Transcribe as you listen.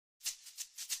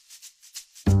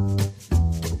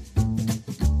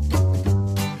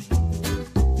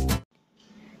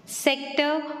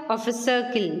Sector of a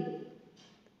circle.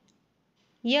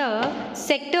 Here,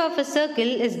 sector of a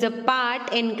circle is the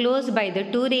part enclosed by the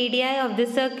two radii of the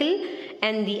circle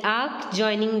and the arc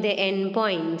joining the end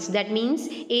points. That means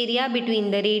area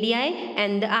between the radii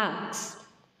and the arcs.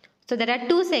 So there are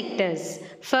two sectors.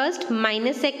 First,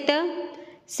 minor sector.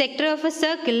 Sector of a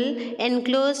circle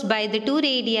enclosed by the two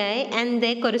radii and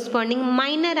their corresponding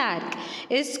minor arc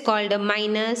is called a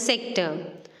minor sector.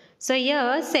 So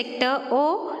here sector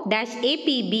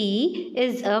O-APB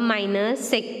is a minor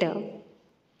sector.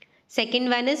 Second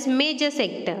one is major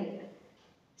sector.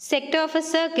 Sector of a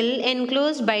circle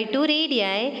enclosed by two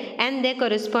radii and their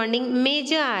corresponding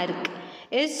major arc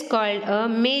is called a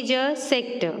major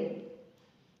sector.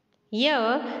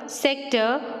 Here,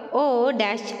 sector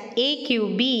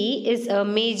O-AQB is a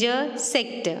major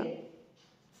sector.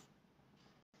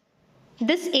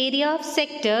 This area of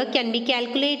sector can be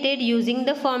calculated using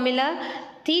the formula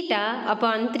theta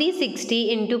upon 360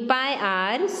 into pi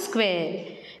r square,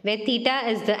 where theta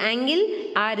is the angle,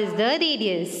 r is the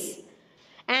radius.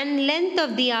 And length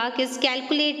of the arc is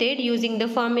calculated using the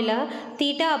formula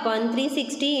theta upon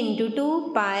 360 into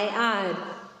 2 pi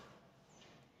r.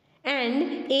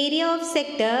 And area of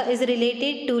sector is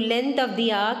related to length of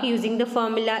the arc using the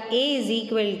formula A is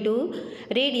equal to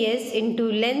radius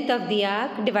into length of the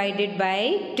arc divided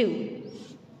by 2.